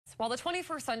While the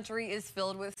 21st century is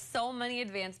filled with so many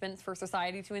advancements for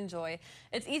society to enjoy,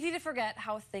 it's easy to forget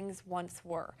how things once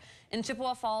were. In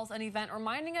Chippewa Falls, an event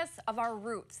reminding us of our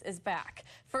roots is back.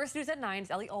 First News at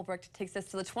 9's Ellie Ulbricht takes us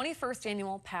to the 21st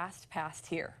annual Past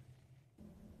Here.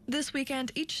 This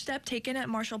weekend, each step taken at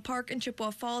Marshall Park in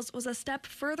Chippewa Falls was a step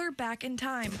further back in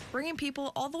time, bringing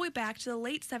people all the way back to the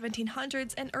late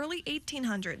 1700s and early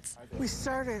 1800s. We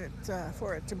started it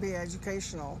for it to be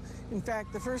educational. In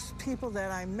fact, the first people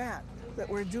that I met that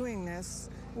were doing this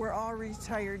were all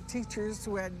retired teachers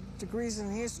who had degrees in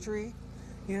history,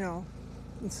 and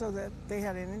so that they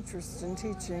had an interest in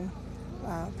teaching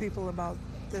people about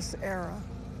this era.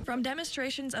 From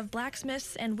demonstrations of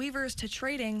blacksmiths and weavers to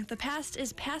trading, the past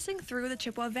is passing through the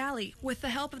Chippewa Valley with the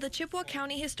help of the Chippewa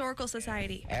County Historical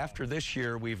Society. After this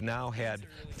year, we've now had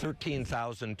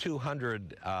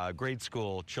 13,200 grade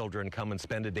school children come and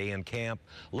spend a day in camp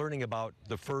learning about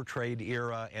the fur trade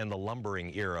era and the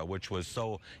lumbering era, which was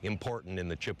so important in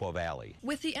the Chippewa Valley.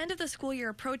 With the end of the school year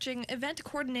approaching, event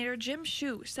coordinator Jim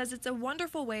Shue says it's a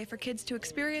wonderful way for kids to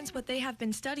experience what they have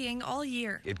been studying all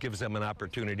year. It gives them an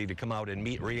opportunity to come out and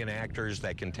meet reenactors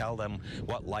that can tell them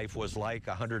what life was like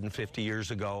 150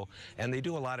 years ago, and they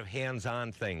do a lot of hands-on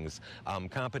things,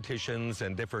 competitions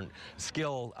and different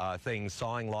skill things,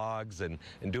 sawing logs and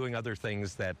doing other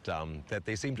things that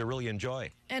they seem to really enjoy.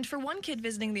 And for one kid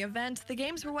visiting the event, the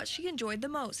games were what she enjoyed the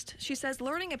most. She says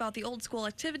learning about the old school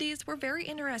activities were very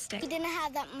interesting. We didn't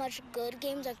have that much good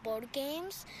games like board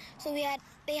games, so they had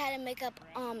to make up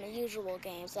usual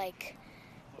games like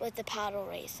with the paddle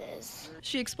races.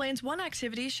 She explains one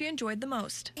activity she enjoyed the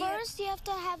most. First, you have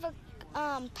to have a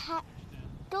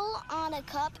paddle on a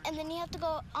cup, and then you have to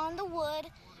go on the wood,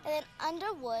 and then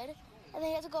under wood, and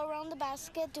then you have to go around the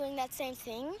basket doing that same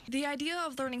thing. The idea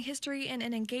of learning history in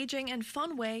an engaging and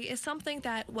fun way is something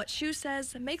that, what Shue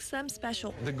says, makes them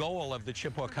special. The goal of the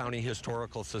Chippewa County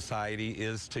Historical Society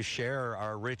is to share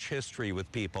our rich history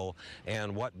with people,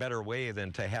 and what better way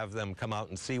than to have them come out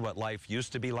and see what life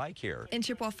used to be like here. In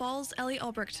Chippewa Falls, Ellie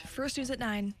Ulbricht, First News at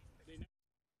 9.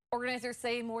 Organizers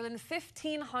say more than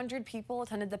 1,500 people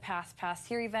attended the Past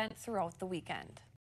Here event throughout the weekend.